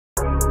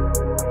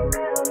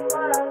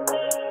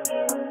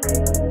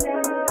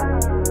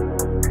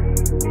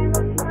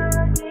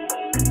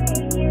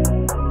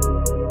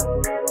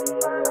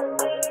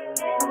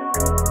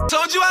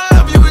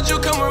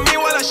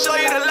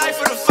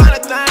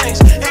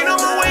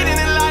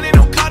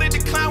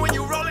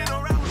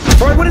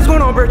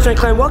Kryptonite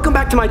Clan? Welcome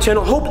back to my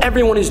channel. Hope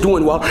everyone is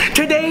doing well.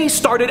 Today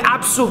started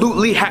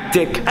absolutely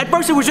hectic. At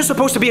first it was just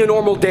supposed to be a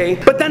normal day,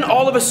 but then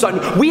all of a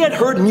sudden we had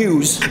heard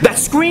news that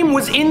Scream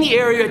was in the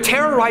area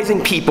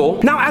terrorizing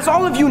people. Now, as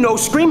all of you know,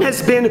 Scream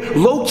has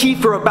been low-key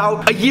for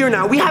about a year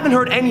now. We haven't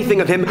heard anything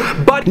of him,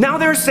 but now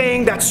they're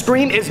saying that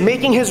Scream is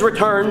making his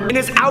return and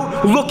is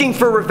out looking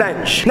for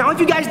revenge. Now, if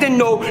you guys didn't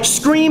know,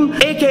 Scream,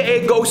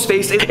 aka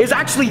Ghostface, is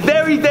actually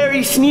very,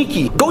 very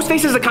sneaky.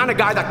 Ghostface is the kind of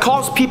guy that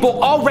calls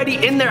people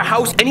already in their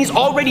house and he's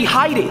already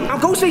hiding. Now,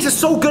 Ghostface is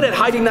so good at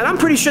hiding that I'm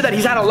pretty sure that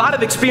he's had a lot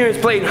of experience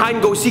playing hide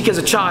and go seek as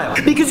a child,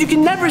 because you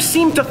can never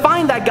seem to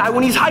find that guy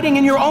when he's hiding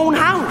in your own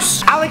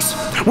house. Alex,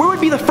 where would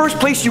be the first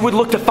place you would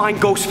look to find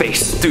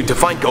Ghostface? Dude, to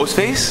find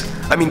Ghostface?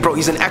 I mean, bro,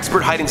 he's an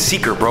expert hide and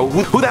seeker, bro.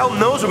 Who the hell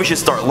knows where we should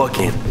start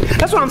looking?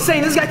 That's what I'm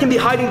saying. This guy can be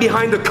hiding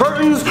behind the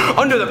curtains,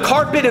 under the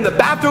carpet, in the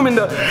bathroom, in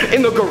the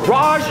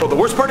garage. Bro, the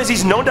worst part is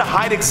he's known to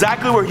hide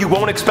exactly where you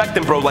won't expect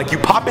him, bro. Like, you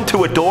pop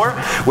into a door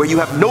where you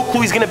have no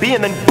clue he's gonna be,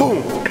 and then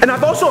boom. And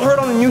I've also heard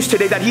on the news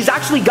today that he's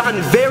actually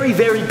gotten very,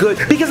 very good,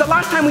 because the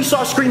last time we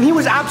saw Scream, he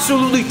was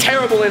absolutely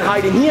terrible in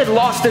hiding. He had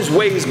lost his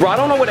ways, bro. I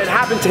don't know what had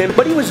happened to him,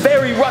 but he was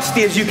very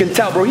rusty, as you can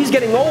tell, bro. He's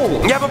getting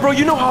old. Yeah, but bro,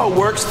 you know how it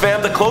works,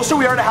 fam. The closer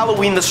we are to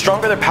Halloween, the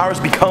stronger their powers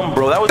become,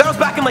 bro. That was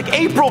back in like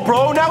April,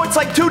 bro. Now it's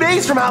like 2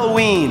 days from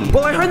Halloween.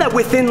 Well, I heard that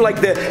within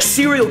like the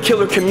serial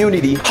killer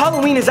community,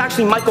 Halloween is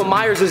actually Michael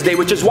Myers' day,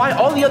 which is why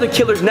all the other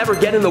killers never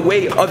get in the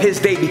way of his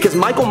day, because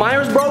Michael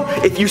Myers, bro,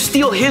 if you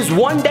steal his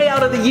one day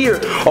out of the year,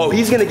 oh,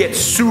 he's gonna get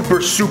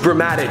super, super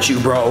mad at you,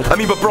 bro. I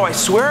mean, but bro, I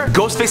swear,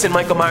 Ghostface and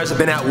Michael Myers have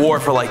been at war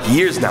for like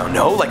years now,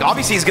 no? Like,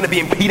 obviously he's gonna be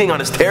impeding on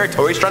his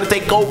territory. He's trying to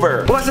take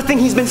over. Well, that's the thing.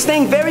 He's been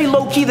staying very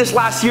low-key this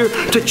last year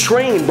to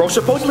train, bro.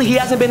 Supposedly he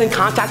hasn't been in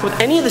contact with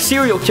any of the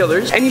serial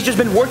killers, and he's just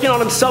been working on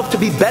himself to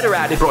be better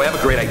at it. Bro, I have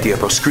a great idea,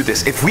 bro. Screw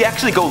this. If we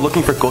actually go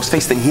looking for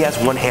Ghostface, then he has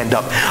one hand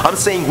up. I'm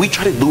saying we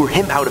try to lure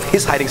him out of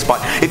his hiding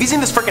spot. If he's in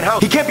this freaking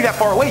house, he can't be that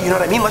far away, you know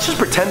what I mean? Let's just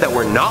pretend that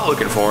we're not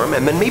looking for him,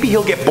 and then maybe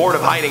he'll get bored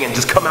of hiding and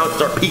just come out and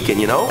start peeking,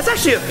 you know? That's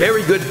actually a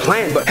very good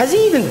plan, but has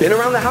he even been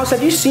around the house?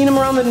 Have you seen him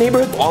around the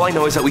neighborhood? All I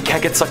know is that we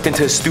can't get sucked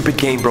into his stupid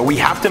game, bro. We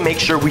have to make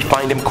sure we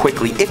find him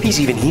quickly, if he's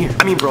even here.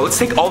 I mean, bro, let's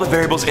take all the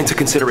variables into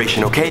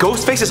consideration, okay?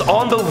 Ghostface is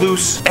on the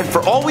loose, and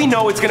for all we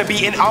know, it's gonna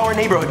be in our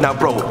neighborhood. Now,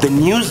 bro, the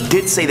news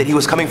did say that he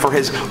was coming for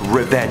his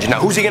revenge. Now,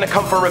 who's he gonna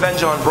come for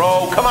revenge on,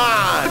 bro? Come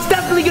on! It's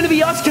definitely gonna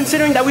be us,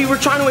 considering that we were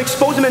trying to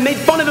expose him and made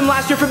fun of him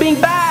last year for being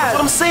bad. That's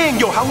what I'm saying,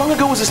 yo. How long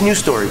ago was this news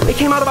story? It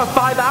came out about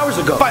 5 hours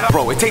ago.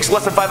 Bro, it takes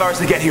less than 5 hours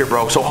to get here,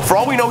 bro. So for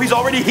all we know, he's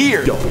already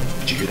here. Yo,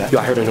 did you hear that? Yo,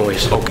 I heard a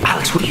noise. Okay.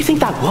 Alex, what do you think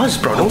that was,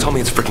 bro? Don't tell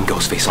me it's freaking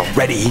Ghostface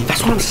already.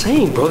 That's what I'm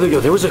saying, bro. Yo,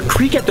 there was a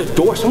creak at the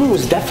door. Someone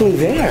was definitely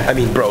there. I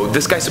mean, bro,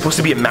 this guy's supposed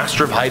to be a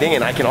master of hiding,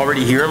 and I can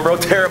already hear him, bro.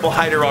 Terrible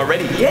hider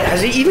already. Yeah,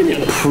 has he even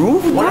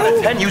improved, bro? 1 out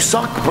of 10, you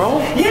suck, bro.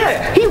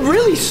 Yeah, he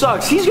really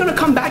sucks. He's gonna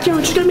come back here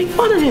and she's gonna make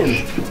fun of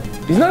him.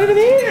 He's not even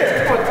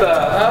here. What the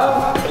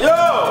hell?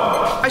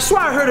 Yo! I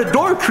swear I heard a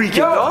door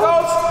creaking,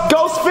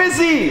 Ghost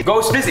Fizzy!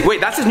 Ghost Fizzy. Wait,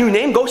 that's his new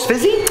name, Ghost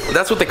Fizzy?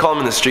 That's what they call him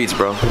in the streets,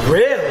 bro.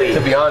 Really? To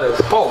be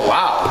honest. Oh,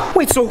 wow.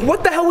 Wait, so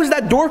what the hell was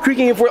that door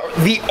creaking if we're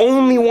the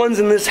only ones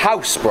in this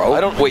house, bro?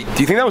 Wait,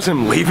 do you think that was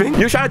him leaving?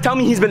 You're trying to tell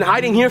me he's been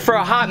hiding here for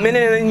a hot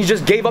minute and then he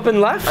just gave up and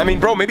left? I mean,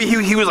 bro, maybe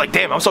he was like,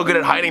 damn, I'm so good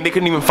at hiding, they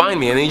couldn't even find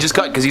me, and then he just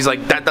cut, because he's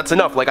like, that's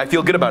enough, like, I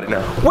feel good about it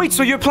now. Wait,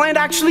 so your plan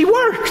actually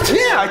worked?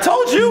 Yeah, I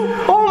told you.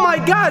 Oh my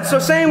god, so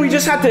saying we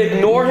just had to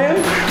ignore him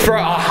for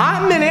a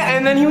hot minute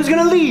and then he was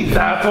gonna leave.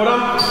 That's what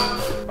I'm...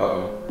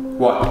 Uh-oh.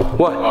 What?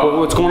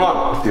 What's going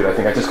on? Dude, I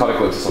think I just caught a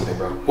glimpse of something,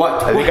 bro.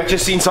 What? I think I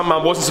just seen something I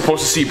wasn't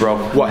supposed to see, bro.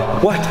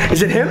 What?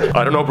 Is it him?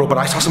 I don't know, bro, but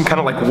I saw some kind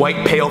of like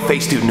white, pale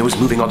face dude, and it was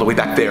moving all the way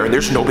back there, and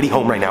there's nobody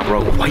home right now,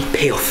 bro. White,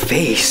 pale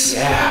face?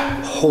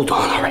 Yeah. Hold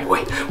on, all right,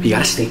 wait. We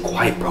gotta stay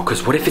quiet, bro,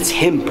 because what if it's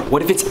him, bro?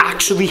 What if it's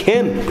actually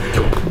him?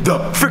 The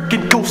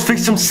freaking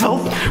Ghostface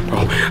himself?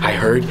 Bro, I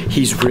heard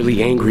he's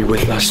really angry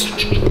with us.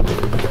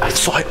 I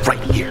saw it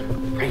right here.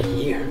 Right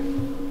here?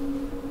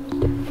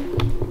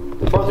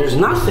 Bro, there's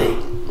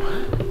nothing.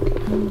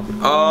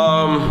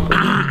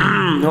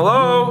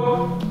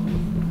 Hello?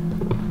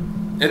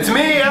 It's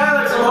me,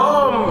 Alex, I'm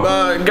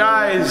home,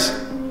 guys.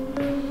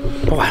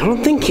 Bro, I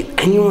don't think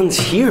anyone's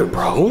here,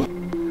 bro.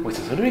 Wait,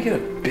 so do we get a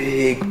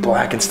big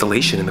black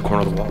installation in the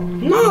corner of the wall?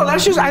 No, I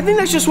think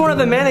that's just one of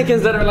the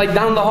mannequins that are like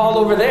down the hall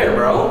over there,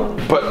 bro.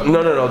 But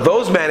no,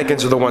 those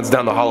mannequins are the ones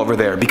down the hall over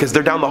there, because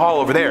they're down the hall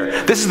over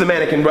there. This is the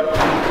mannequin, but...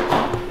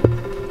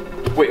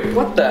 Wait,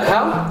 what the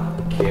hell?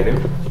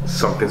 Cannon?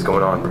 Something's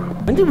going on, bro.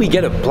 When did we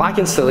get a black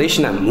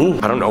installation that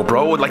moved? I don't know,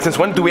 bro. Like, since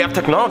when do we have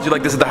technology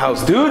like this at the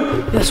house, dude?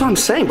 Yeah, that's what I'm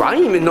saying, bro. I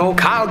didn't even know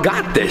Kyle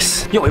got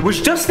this. Yo, it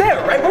was just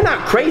there, right? We're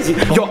not crazy.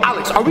 Yo,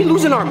 Alex, are we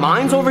losing our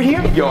minds over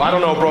here? Yo, I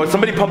don't know, bro. Is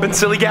somebody pumping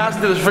silly gas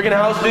into this freaking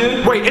house,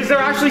 dude? Wait, is there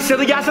actually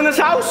silly gas in this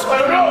house? I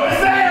don't know. It's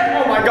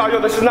there! Oh my god,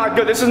 yo, this is not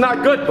good. This is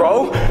not good,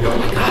 bro.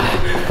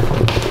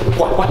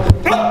 Oh my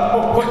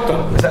god. What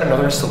the? Is that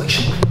another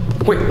installation?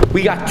 Wait,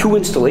 we got 2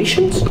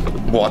 installations?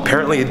 Well,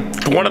 apparently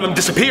one of them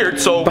disappeared,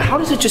 so... But how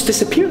does it just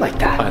disappear like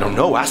that? I don't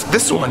know. Ask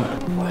this one.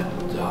 What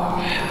the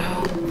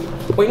hell?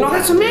 Wait, no,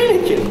 that's a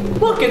mannequin.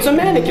 Look, it's a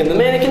mannequin. The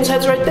mannequin's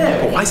head's right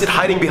there. Why is it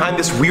hiding behind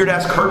this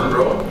weird-ass curtain,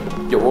 bro?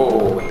 Yo,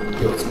 whoa, wait.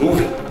 Yo, it's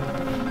moving.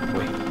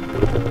 Wait.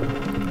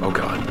 Oh,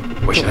 God.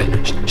 Wait,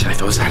 should I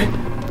throw this at it?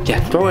 Yeah,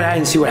 throw it at it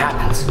and see what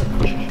happens.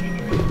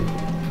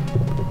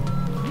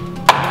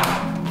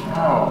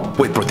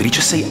 Wait, bro, did he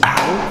just say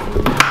ow?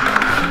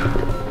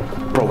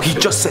 Bro, he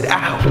just said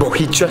ow. Bro,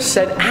 he just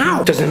said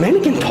ow. Does the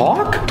mannequin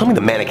talk? Tell me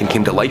the mannequin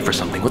came to life or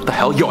something. What the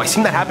hell? Yo, I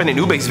seen that happen in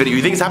Ube's video.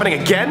 You think it's happening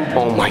again?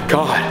 Oh my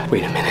God.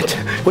 Wait a minute.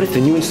 What if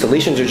the new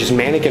installations are just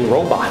mannequin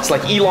robots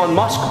like Elon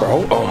Musk,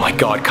 bro? Oh my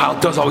God, Kyle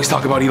does always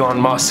talk about Elon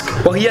Musk.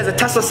 Well, he has a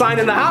Tesla sign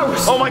in the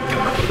house. Oh my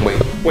God.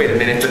 Wait a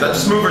minute. Did that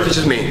just move or is it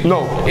just me?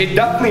 No, it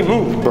definitely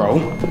moved, bro.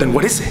 Then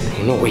what is it?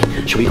 No, wait.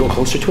 Should we go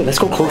closer to it? Let's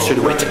go closer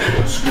to it.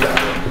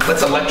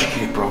 Let's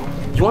electrocute it, bro.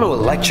 You want to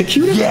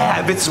electrocute it?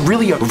 Yeah, if it's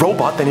really a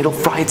robot, then it'll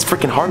fry its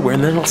freaking hardware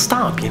and then it'll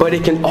stop. You know? But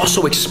it can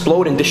also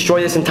explode and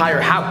destroy this entire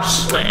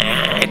house.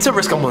 It's a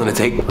risk I'm willing to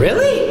take.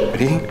 Really?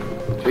 Ready?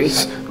 3,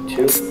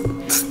 2,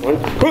 1.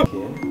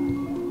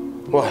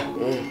 What?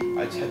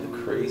 I just had the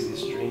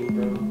craziest dream,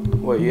 bro.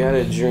 What, you had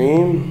a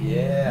dream?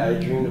 Yeah, I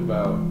dreamed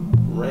about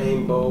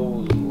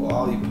rainbows,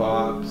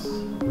 lollipops.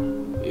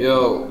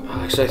 Yo,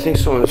 Alex, I think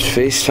someone's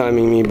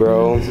FaceTiming me,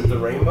 bro. Is it the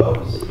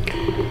rainbows?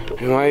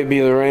 It might be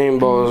the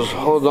rainbows.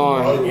 Hold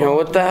on. Yo,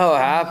 what the hell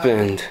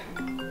happened?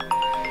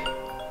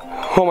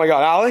 Oh my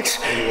God, Alex?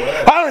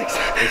 Alex!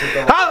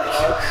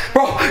 Alex!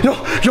 Bro, yo,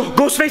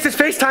 Ghostface is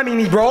FaceTiming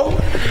me, bro.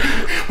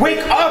 Wake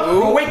up,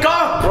 bro, wake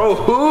up! Bro,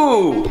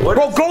 who?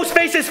 Bro,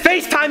 Ghostface is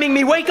FaceTiming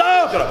me, wake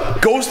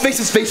up! Ghostface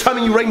is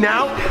FaceTiming you right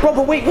now? Bro,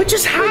 but wait, what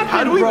just happened,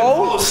 How do we bro?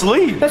 fall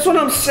asleep? That's what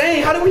I'm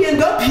saying. How did we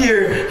end up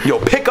here? Yo,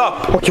 pick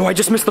up. Yo, I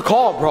just missed the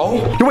call, bro.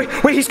 Yo,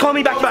 wait, he's calling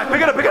me back.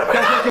 Pick it up.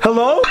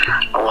 Hello?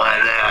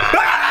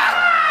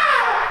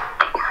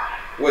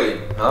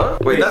 Wait, huh?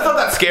 Wait, that's not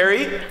that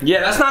scary.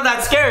 Yeah, that's not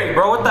that scary,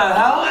 bro. What the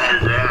hell?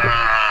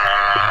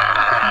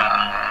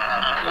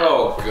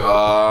 Oh,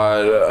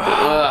 God.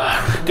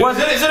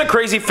 Is it a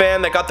crazy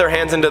fan that got their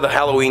hands into the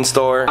Halloween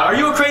store? Are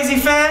you a crazy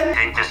fan?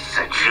 Think this is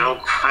a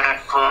joke, fat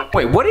fuck?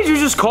 Wait, what did you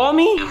just call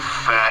me? You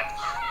fat.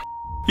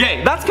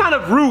 Yeah, that's kind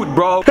of rude,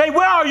 bro. Hey,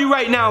 where are you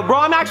right now, bro?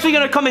 I'm actually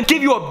gonna come and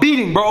give you a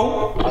beating,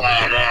 bro.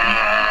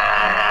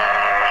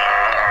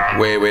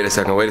 Wait a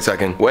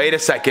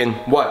second.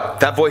 What?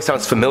 That voice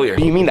sounds familiar. What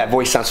do you mean that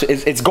voice sounds?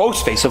 It's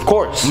Ghostface, of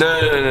course.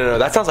 No.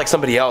 That sounds like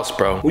somebody else,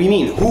 bro. What do you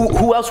mean?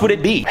 Who else would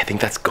it be? I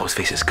think that's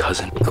Ghostface's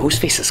cousin.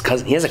 Ghostface's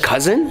cousin? He has a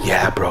cousin?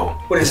 Yeah, bro.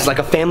 What is this, like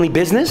a family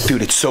business?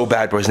 Dude, it's so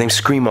bad, bro. His name's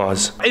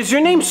Screamoz. Is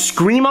your name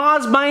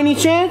Screamoz by any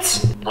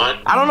chance? What?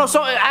 I don't know.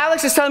 So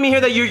Alex is telling me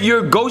here that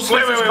you're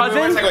Ghostface's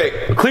cousin.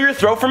 Wait. Clear your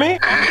throat for me.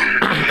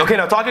 Okay,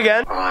 now talk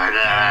again.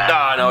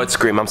 No, it's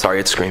Scream. I'm sorry,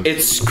 it's Scream.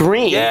 It's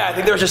Scream. Yeah, I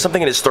think there was just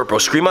something in his throat, bro.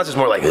 Screamoz is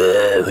more like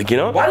you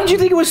know? Why did you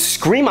think it was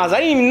Screamoz?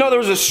 I didn't even know there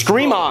was a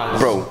Screamoz.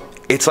 Bro,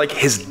 it's like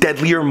his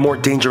deadlier, more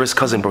dangerous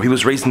cousin, bro. He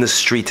was raised in the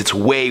streets. It's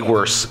way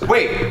worse.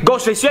 Wait,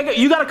 Ghostface,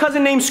 you got a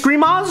cousin named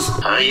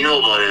Screamoz? How do you know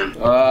about him?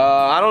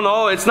 I don't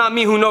know. It's not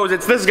me who knows.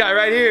 It's this guy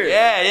right here.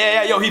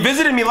 Yeah. Yo, he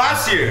visited me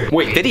last year.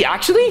 Wait, did he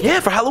actually?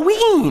 Yeah, for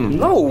Halloween.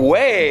 No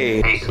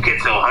way. Hey,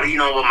 Schizo, how do you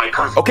know about my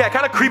cousin? Okay, I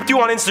kind of creeped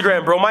you on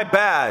Instagram, bro. My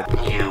bad.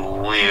 You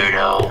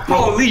weirdo.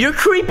 Holy, you're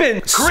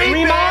creeping.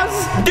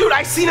 Screamoz? Dude,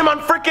 I seen him on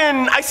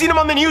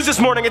the news this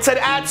morning. It said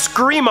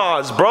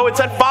 @Screamoz, bro. It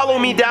said follow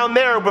me down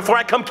there before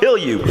I come kill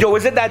you. Yo,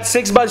 is it that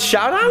 6Buzz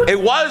shout out?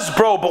 It was,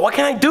 bro, but what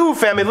can I do,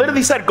 fam? It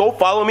literally said go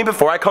follow me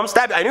before I come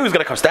stab you. I knew he was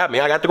gonna come stab me.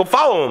 I got to go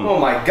follow him. Oh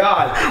my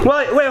God.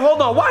 Wait, hold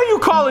on. Why are you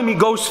calling me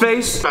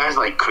Ghostface? You guys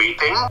like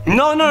creeping?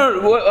 No.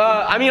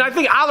 I mean, I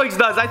think Alex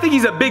does. I think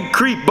he's a big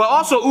creep, but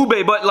also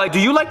Ube. But like, do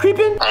you like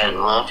creeping? I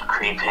love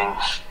creeping.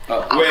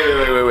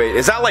 Wait.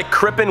 Is that like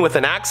crippin' with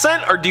an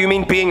accent, or do you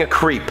mean being a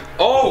creep?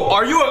 Oh,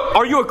 are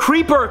you a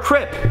creep or a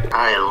crip?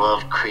 I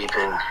love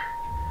creeping.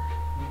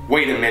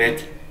 Wait a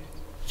minute.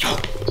 Yo.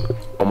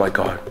 Oh my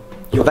God.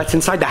 Yo, that's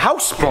inside the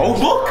house, bro.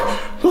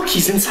 Look,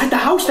 he's inside the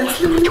house. Yo,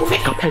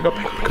 hang up.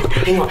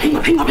 Yo,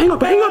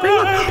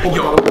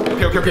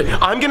 okay.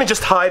 I'm gonna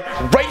just hide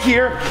right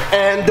here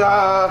and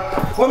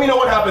let me know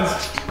what happens.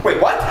 Wait,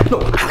 what?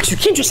 No, Alex, you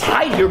can't just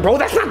hide here, bro.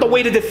 That's not the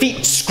way to defeat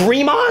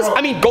Screamoz.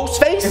 I mean,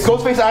 Ghostface. If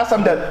Ghostface asks,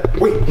 I'm dead.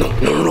 Wait,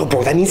 no,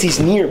 bro. That means he's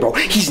near, bro.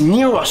 He's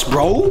near us,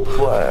 bro.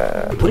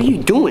 What are you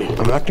doing?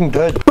 I'm acting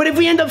dead. But if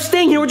we end up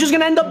staying here, we're just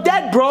gonna end up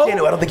dead, bro. Yeah,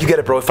 no, I don't think you get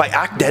it, bro. If I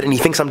act dead and he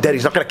thinks I'm dead,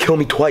 he's not gonna kill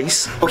me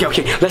twice.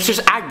 Okay. Let's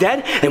just act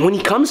dead, and when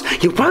he comes,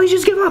 he'll probably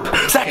just give up.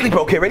 Exactly,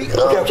 bro. Okay, ready?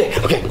 Okay.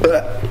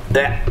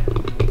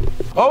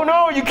 Oh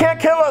no, you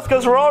can't kill us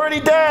because we're already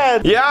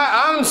dead. Yeah,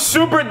 I'm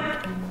super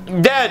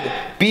dead.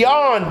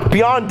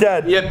 Beyond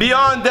dead. Yeah,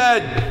 beyond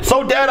dead.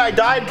 So dead, I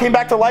died, came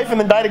back to life, and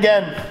then died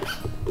again.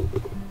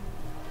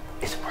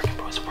 Is it working,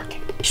 bro? Is it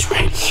working? He's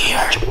right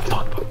here.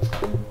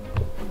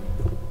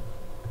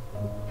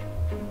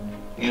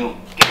 You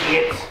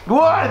idiot.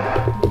 What?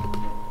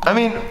 I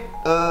mean,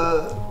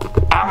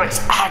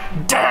 Alex,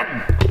 act dead.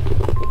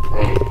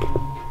 Hey,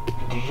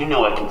 did you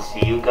know I can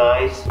see you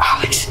guys?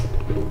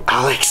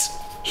 Alex,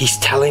 he's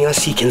telling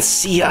us he can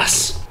see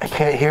us. I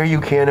can't hear you,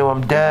 Keanu.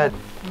 I'm dead.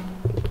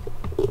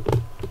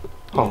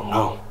 Oh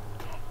no.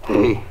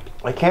 Hey.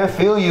 I can't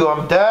feel you.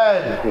 I'm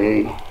dead.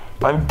 Hey.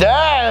 I'm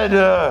dead.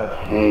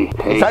 Hey.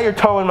 Is that your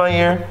toe in my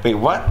ear? Wait,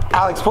 what?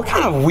 Alex, what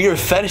kind of weird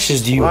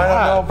fetishes do you I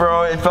have? don't know,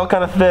 bro. It felt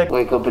kind of thick.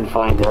 Wake up and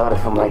find out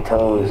if my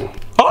toes.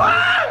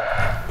 Ah!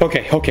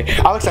 Okay.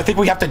 Alex, I think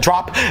we have to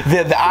drop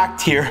the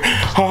act here.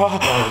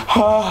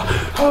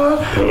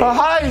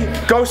 Hi,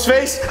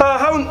 Ghostface.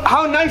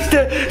 How nice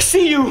to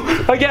see you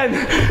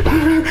again.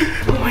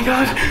 Oh my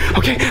God.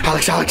 Okay,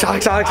 Alex.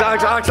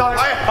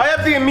 I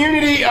have the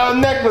immunity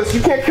necklace.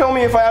 You can't kill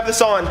me if I have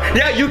this on.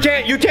 Yeah, you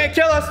can't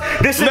kill us.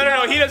 This is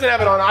No. He doesn't have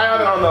it on. I have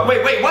it on though.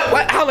 Wait,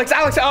 what? Alex,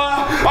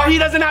 he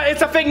doesn't have,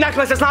 it's a fake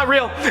necklace. It's not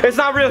real. It's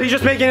not real. He's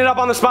just making it up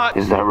on the spot.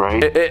 Is that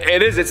right?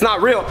 It is. It's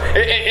not real.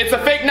 It's a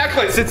fake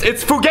necklace.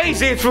 It's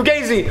Fugazi. It's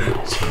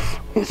Fugazi.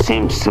 It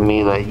seems to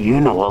me that you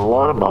know a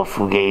lot about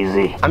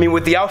Fugazi. I mean,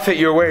 with the outfit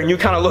you're wearing, you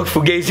kind of look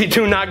Fugazi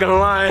too, not gonna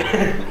lie.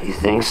 You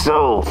think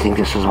so? Think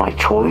this was my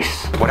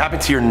choice? What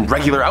happened to your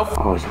regular outfit?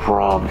 I was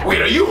robbed. Wait,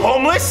 are you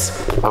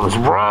homeless? I was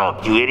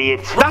robbed, you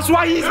idiot. That's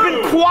why he's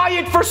been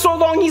quiet for so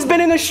long. He's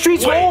been in the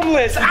streets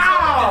homeless.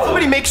 Ow!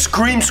 Somebody make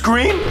scream.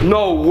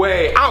 No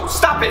way. Ow,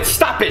 stop it.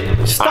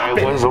 I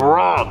was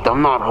robbed.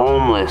 I'm not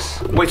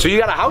homeless. Wait, so you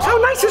got a house? How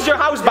nice is your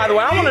house, by the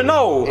way? I want to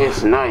know.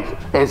 It's nice.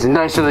 It's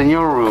nicer than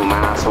your room,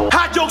 asshole.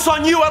 Hot joke's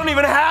on you. I don't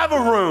even have a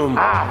room.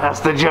 Ah, that's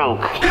the joke.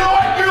 You know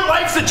what? Your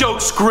life's a joke,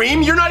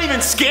 Scream. You're not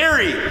even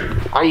scary.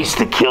 I used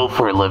to kill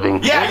for a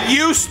living. Yeah,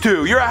 you used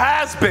to. You're a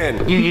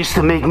has-been. You used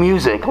to make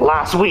music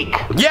last week.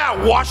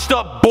 Yeah, washed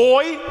up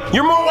boy.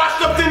 You're more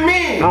washed up than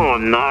me. No,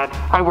 I'm not.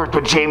 I worked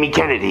with Jamie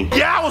Kennedy.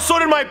 Yeah, well, so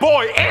did my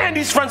boy. And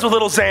he's friends with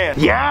Little Xan.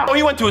 Yeah? Oh,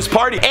 he went to his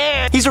party.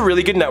 And he's a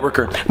really good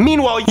networker.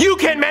 Meanwhile, you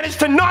can't manage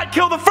to not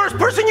kill the first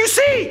person you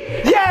see.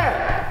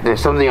 Yeah.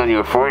 There's something on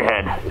your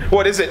forehead.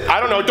 What is it? I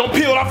don't know. Don't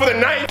peel it off with a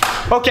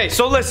knife. Okay,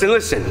 so listen.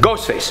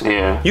 Ghostface.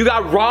 Yeah. You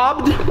got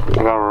robbed?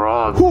 I got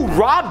robbed. Who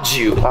robbed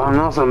you? I don't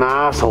know, some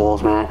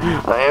assholes, man.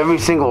 Every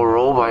single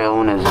robe I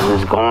own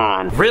is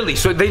gone. Really?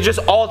 So they just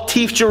all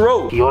thiefed your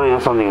robe? You want to know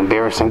something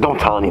embarrassing? Don't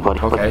tell anybody.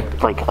 Okay.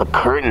 Like a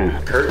curtain.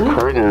 Curtain?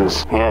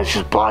 Curtains. Yeah, it's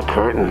just black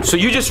curtains. So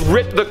you just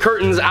ripped the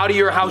curtains out of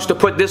your house to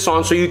put this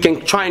on so you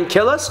can try and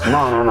kill us? No.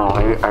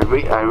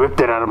 I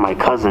ripped it out of my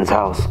cousin's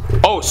house.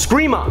 Oh,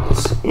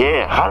 Scream-Ons.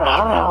 Yeah, how the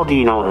hell do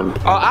you know him?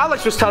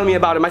 Alex was telling me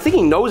about him. I think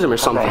he knows him or How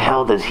the something.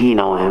 hell does he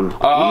know him?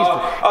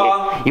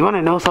 You want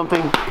to know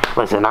something?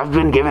 Listen, I've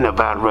been given a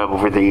bad rep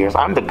over the years.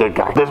 I'm the good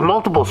guy. There's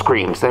multiple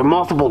Screams. There are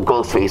multiple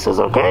ghost faces,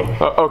 okay?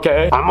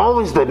 Okay. I'm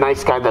always the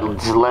nice guy that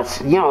just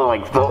lets, you know,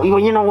 like,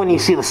 you know when you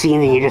see the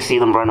scene and you just see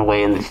them run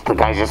away and the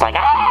guy's just like,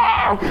 ah!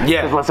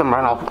 Yeah. Just lets them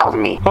run off. That's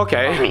me.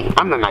 Okay. That's me.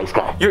 I'm the nice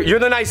guy. You're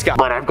the nice guy.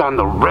 But I've gotten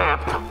the rep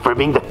for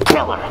being the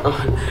killer.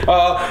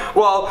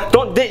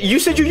 Well, you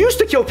said you used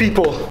to kill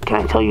people.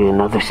 Can I tell you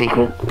another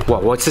secret?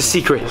 What's the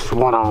secret? It's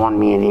one-on-one,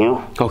 me and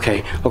you.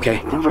 Okay.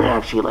 Never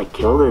actually, like,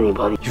 killed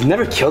anybody. You've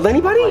never killed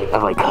anybody?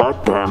 I've, like,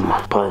 cut them,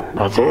 but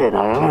that's it.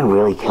 I haven't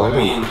really killed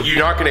them. You're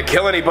not gonna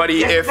kill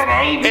anybody if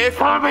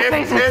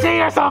See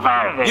yourself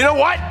out of it. you know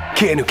what?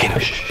 Keanu,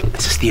 shh.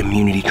 This is the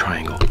immunity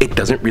triangle. It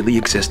doesn't really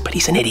exist, but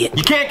he's an idiot.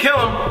 You can't kill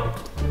him.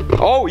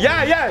 Oh,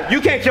 yeah.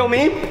 You can't kill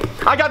me.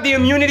 I got the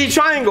immunity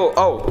triangle.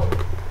 Oh.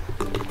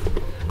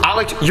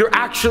 Alex, you're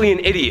actually an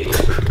idiot.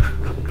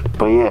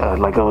 But yeah,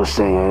 like I was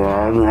saying,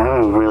 I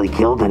haven't really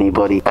killed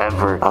anybody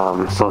ever.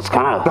 So it's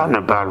kind of gotten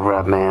a bad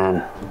rep,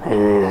 man.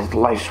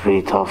 Life's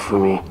pretty tough for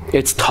me.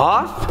 It's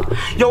tough?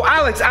 Yo,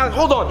 Alex,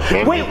 hold on.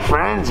 Can't Wait. make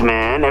friends,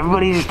 man.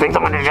 Everybody just thinks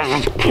I'm gonna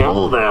just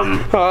kill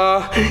them.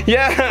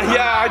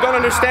 Yeah, I don't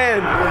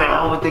understand. Who the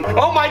hell would think?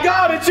 Oh my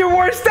God, it's your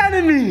worst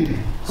enemy.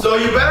 So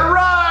you better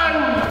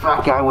run.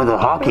 That guy with a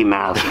hockey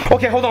mask.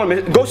 Okay, hold on a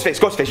minute.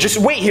 Ghostface, just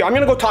wait here. I'm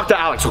gonna go talk to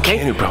Alex, okay?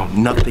 Keanu, bro,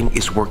 nothing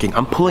is working.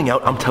 I'm pulling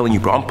out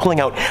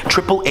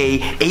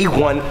AAA,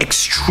 A1,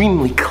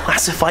 extremely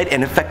classified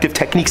and effective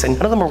techniques, and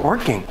none of them are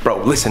working.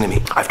 Bro, listen to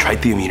me. I've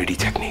tried the immunity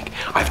technique.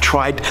 I've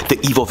tried the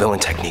evil villain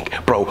technique.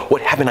 Bro,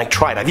 what haven't I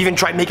tried? I've even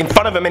tried making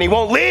fun of him and he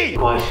won't leave.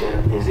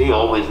 Question, is he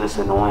always this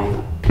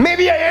annoying?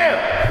 Maybe I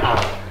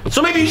am.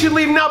 So maybe you should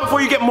leave now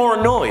before you get more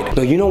annoyed.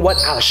 No, you know what,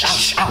 Alex?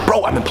 Shh,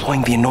 bro, I'm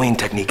employing the annoying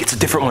technique. It's a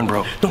different one,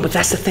 bro. No, but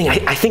that's the thing.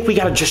 I think we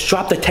gotta just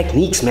drop the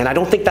techniques, man. I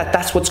don't think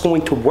that's what's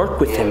going to work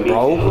with him,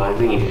 bro. I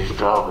think you should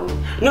drop it.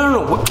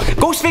 No.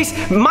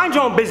 Ghostface, mind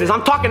your own business.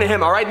 I'm talking to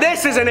him, all right?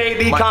 This is an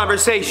AB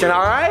conversation,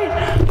 all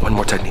right? One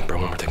more technique, bro,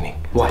 one more technique.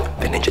 What?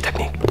 The ninja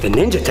technique. The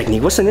ninja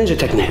technique? What's the ninja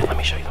technique? Let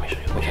me show you.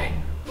 Okay.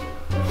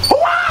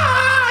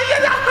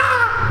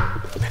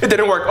 It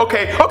didn't work.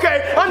 Okay,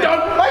 I'm done.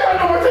 I got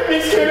no more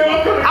techniques,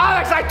 Keanu.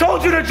 Alex, I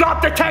told you to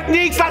drop the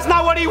techniques. That's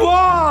not what he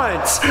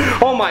wants.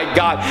 Oh my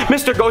God,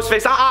 Mr.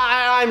 Ghostface,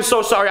 I'm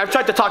so sorry. I've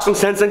tried to talk some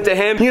sense into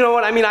him. You know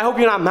what I mean? I hope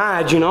you're not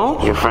mad, you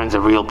know? Your friend's a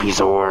real piece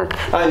of work.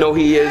 I know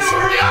he is.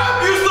 Hurry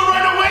up! Use the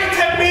runaway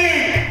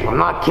technique! I'm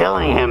not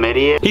killing him,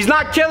 idiot. He's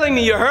not killing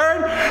me, you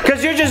heard?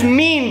 Because you're just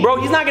mean, bro.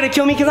 He's not gonna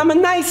kill me because I'm a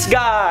nice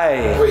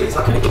guy. Wait, he's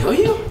not gonna kill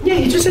you? Yeah,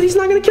 he just said he's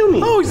not gonna kill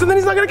me. Oh, then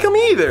he's not gonna kill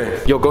me either.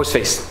 Yo,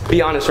 Ghostface,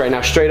 be honest right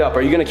now, straight up.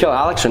 Are you gonna kill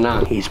Alex or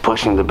not? He's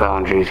pushing the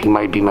boundaries. He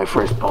might be my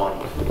first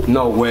body.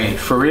 No way.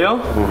 For real?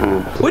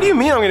 What do you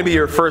mean I'm gonna be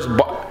your first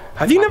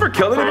Have you never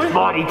killed anybody? First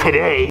body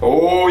today.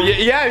 Oh,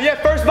 yeah,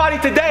 first body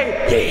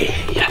today.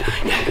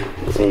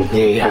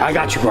 Yeah, I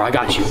got you, bro, I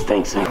got you.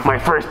 Thanks, man. My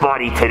first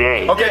body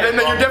today. Okay, then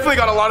you definitely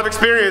got a lot of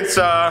experience.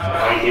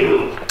 I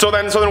do. So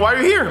then why are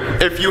you here?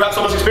 If you have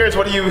so much experience,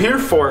 what are you here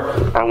for?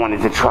 I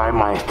wanted to try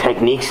my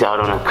techniques out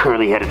on a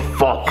curly-headed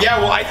fuck. Yeah,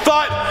 well, I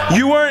thought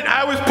you weren't.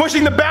 I was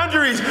pushing the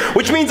boundaries,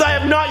 which means I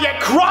have not yet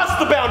crossed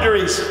the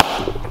boundaries.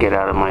 Get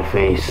out of my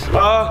face.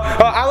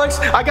 Alex,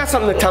 I got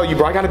something to tell you,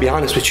 bro. I gotta be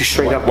honest with you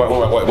straight up.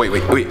 Wait.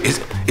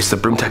 Is the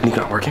broom technique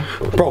not working?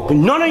 Bro,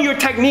 none of your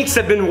techniques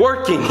have been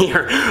working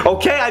here,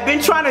 okay? I've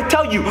been trying to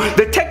tell you,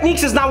 the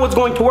techniques is not what's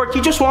going to work. He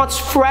just wants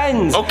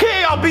friends.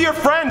 Okay, I'll be your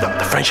friend. The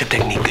friendship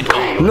technique, good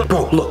call. No,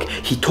 bro, look,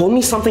 he told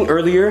me something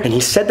earlier, and he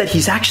said that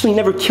he's actually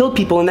never killed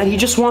people and that he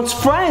just wants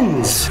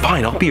friends.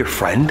 Fine, I'll be your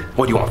friend.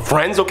 What, do you want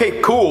friends?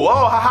 Okay, cool.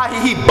 Oh, haha,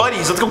 hee,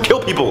 buddies. Let's go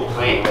kill people.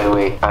 Wait.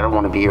 I don't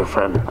want to be your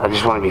friend. I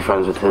just want to be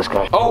friends with this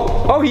guy.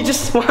 Oh, he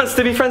just wants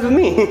to be friends with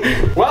me.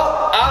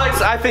 Well,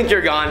 Alex, I think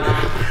you're gone.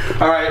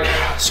 All right,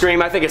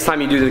 Scream, I think it's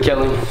time you do the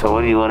killing. So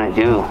what do you want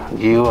to do?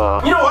 You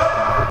know what?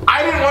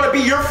 I didn't want to be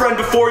your friend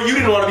before you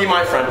didn't want to be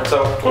my friend,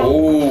 so.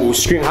 Oh,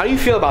 Scream, how do you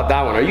feel about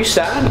that one? Are you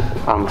sad?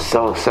 I'm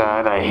so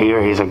sad. I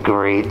hear he's a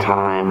great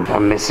time.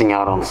 I'm missing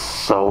out on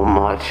so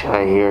much.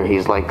 I hear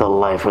he's like the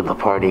life of the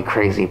party,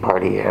 crazy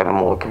party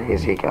animal,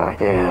 crazy guy.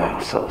 Yeah,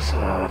 I'm so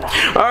sad.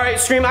 All right,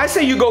 Scream, I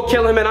say you go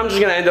kill him and I'm just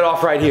gonna end it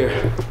off right here.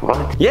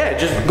 What? Yeah,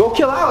 just go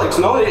kill Alex.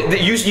 No,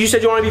 you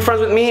said you want to be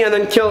friends with me and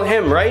then kill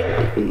him, right?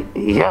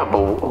 Yeah,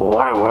 but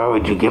why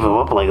would you give him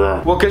up like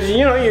that? Well, because,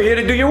 you're here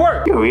to do your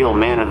work. You're a real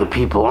man of the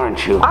people,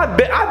 aren't you? I've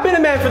been a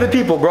man for the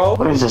people, bro.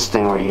 What is this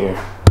thing right here?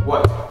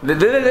 What?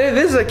 This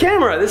is a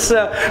camera.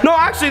 No,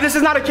 actually, this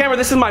is not a camera.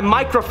 This is my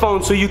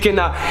microphone, so you can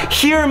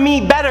hear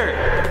me better.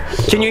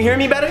 Can you hear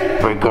me better?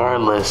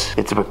 Regardless,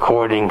 it's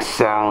recording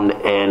sound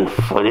and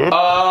footage.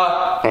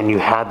 And you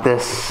had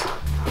this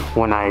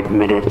when I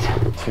admitted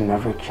to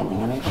never killing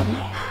anybody.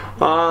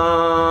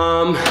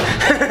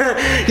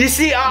 You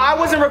see, I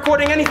wasn't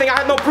recording anything. I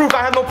had no proof.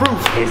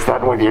 Is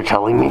that what you're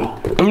telling me?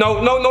 No,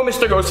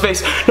 Mr.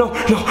 Ghostface. No,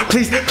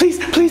 please.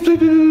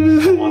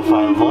 If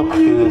I look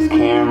through this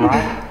camera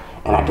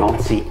and I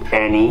don't see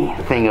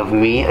anything of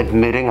me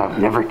admitting I've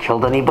never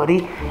killed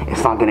anybody,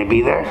 it's not gonna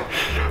be there?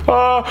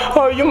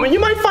 You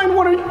might find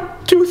one or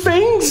two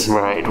things.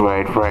 Right.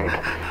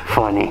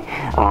 Funny.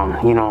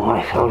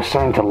 I was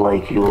starting to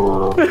like you a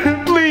little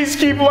bit. Please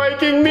keep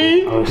liking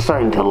me. I was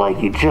starting to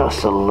like you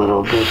just a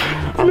little bit.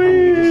 And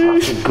then you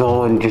just have to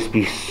go and just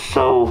be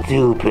so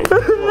stupid.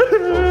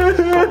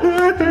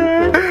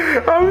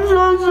 I'm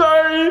so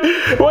sorry.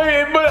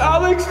 Wait, but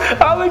Alex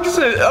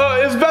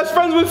is best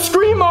friends with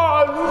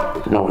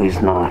Scream-On. No, he's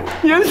not.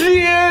 Yes,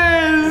 he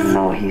is.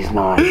 No, he's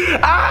not.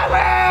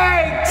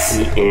 Alex!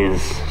 He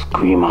is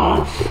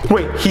Scream-On.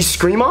 Wait, he's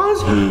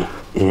Scream-On?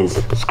 He is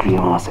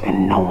Scream-On,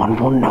 and no one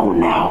will know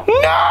now. No!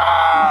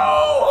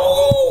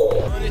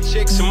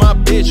 Chicks in my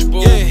bitch,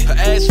 boy. Yeah.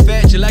 Her ass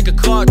fat, just like a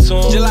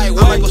cartoon. Just like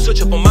what? I might go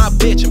switch up on my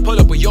bitch and pull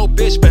up with your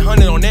bitch. Spend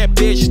 100 on that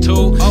bitch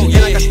too. Oh yeah,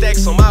 and I got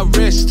stacks on my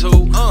wrist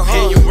too.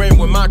 And you ring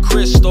with my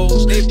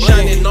crystals. They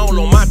shining all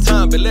on my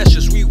time, but let's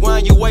just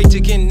rewind. You wait to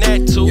get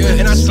that too. Yeah.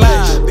 And I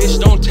slide, bitch.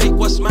 Don't take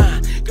what's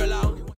mine, girl.